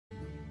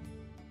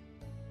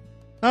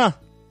Huh.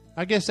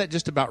 I guess that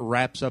just about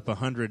wraps up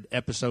 100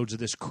 episodes of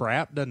this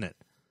crap, doesn't it?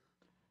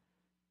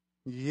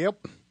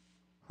 Yep.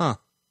 Huh.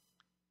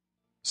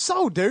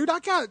 So, dude, I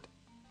got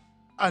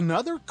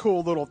another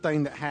cool little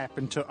thing that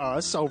happened to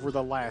us over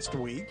the last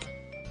week.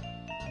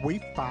 We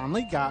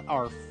finally got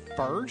our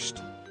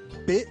first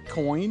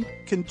Bitcoin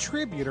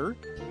contributor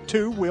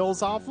to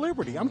Wheels Off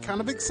Liberty. I'm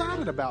kind of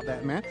excited about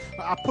that, man.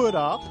 I put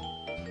up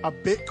a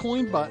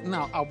Bitcoin button.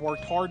 I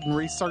worked hard and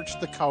researched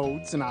the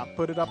codes, and I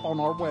put it up on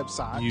our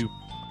website. You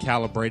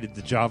calibrated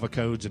the Java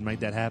codes and made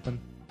that happen?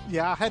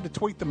 Yeah, I had to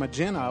tweak the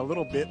magenta a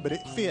little bit, but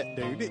it fit,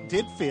 dude. It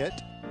did fit.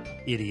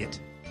 Idiot.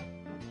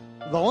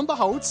 Lo and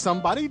behold,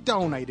 somebody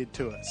donated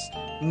to us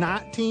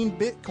 19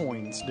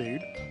 Bitcoins,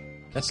 dude.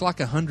 That's like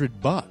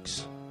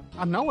 $100.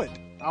 I know it.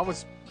 I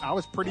was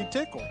pretty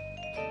tickled.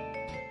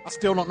 I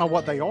still don't know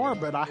what they are,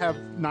 but I have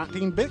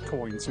 19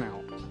 Bitcoins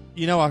now.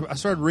 You know, I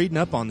started reading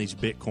up on these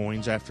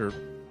Bitcoins after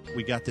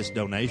we got this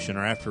donation,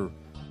 or after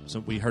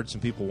we heard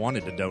some people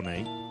wanted to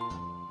donate.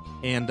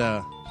 And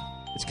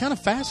it's kind of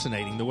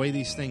fascinating the way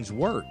these things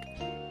work.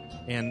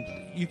 And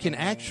you can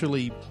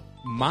actually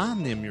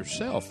mine them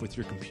yourself with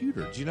your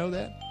computer. Did you know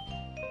that?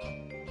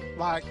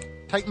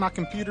 Like, take my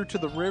computer to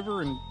the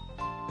river and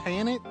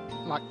pan it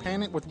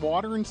with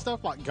water and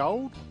stuff, like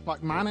gold?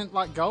 Like mine it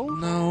like gold?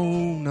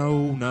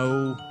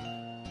 No.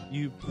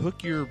 You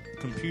hook your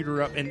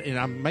computer up, and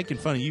I'm making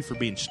fun of you for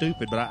being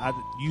stupid, but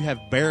you have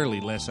barely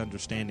less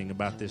understanding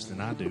about this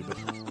than I do. But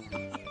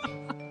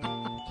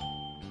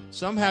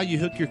somehow you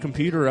hook your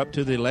computer up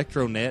to the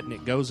electronet, and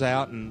it goes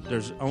out, and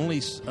there's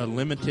only a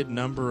limited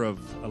number of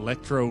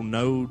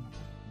electronode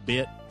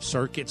bit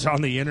circuits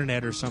on the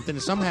internet or something.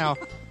 And somehow...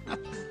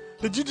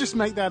 Did you just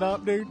make that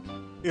up, dude?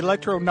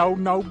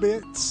 No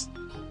bits?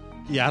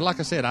 Yeah,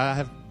 like I said, I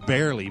have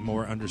barely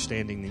more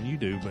understanding than you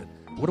do, but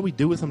what do we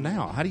do with them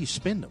now? How do you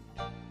spend them?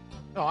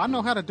 Oh, I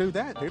know how to do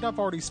that, dude. I've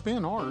already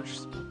spent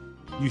ours.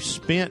 You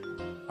spent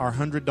our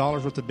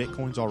 $100 worth of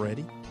Bitcoins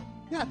already?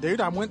 Yeah, dude.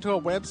 I went to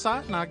a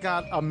website and I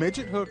got a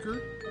midget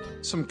hooker,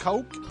 some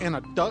Coke, and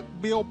a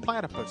duck-bill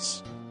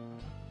platypus.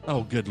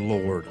 Oh, good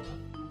Lord.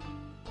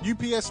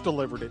 UPS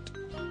delivered it.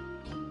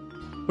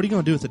 What are you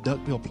going to do with the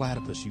duck-bill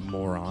platypus, you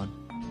moron?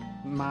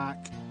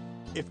 Mike,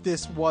 if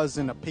this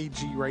wasn't a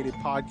PG-rated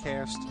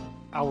podcast,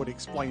 I would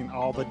explain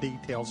all the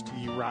details to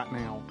you right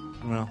now.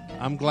 Well,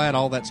 I'm glad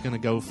all that's going to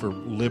go for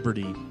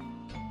liberty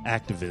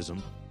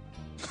activism.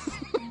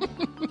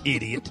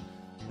 Idiot.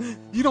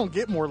 You don't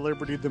get more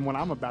liberty than what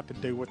I'm about to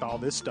do with all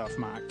this stuff,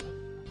 Mike.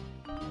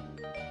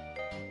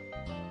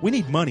 We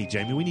need money,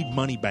 Jamie. We need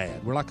money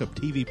bad. We're like a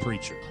TV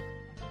preacher.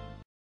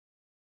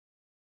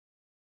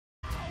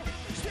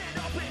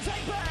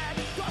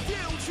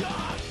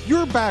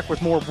 You're back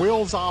with more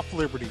Wheels Off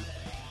Liberty.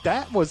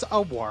 That was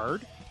a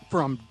word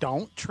from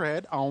Don't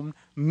Tread on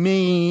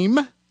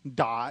Meme.com.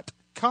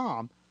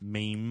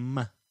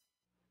 Meme.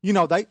 You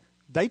know,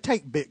 they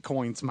take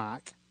Bitcoins,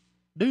 Mike.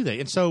 Do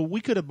they? And so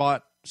we could have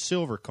bought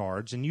silver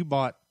cards, and you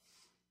bought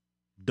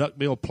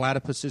duckbill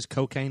platypuses,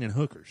 cocaine, and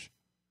hookers.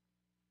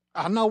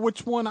 I know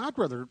which one I'd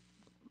rather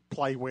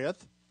play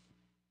with.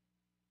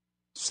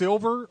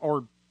 Silver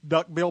or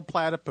duckbill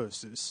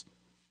platypuses.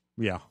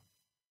 Yeah.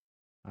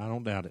 I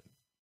don't doubt it.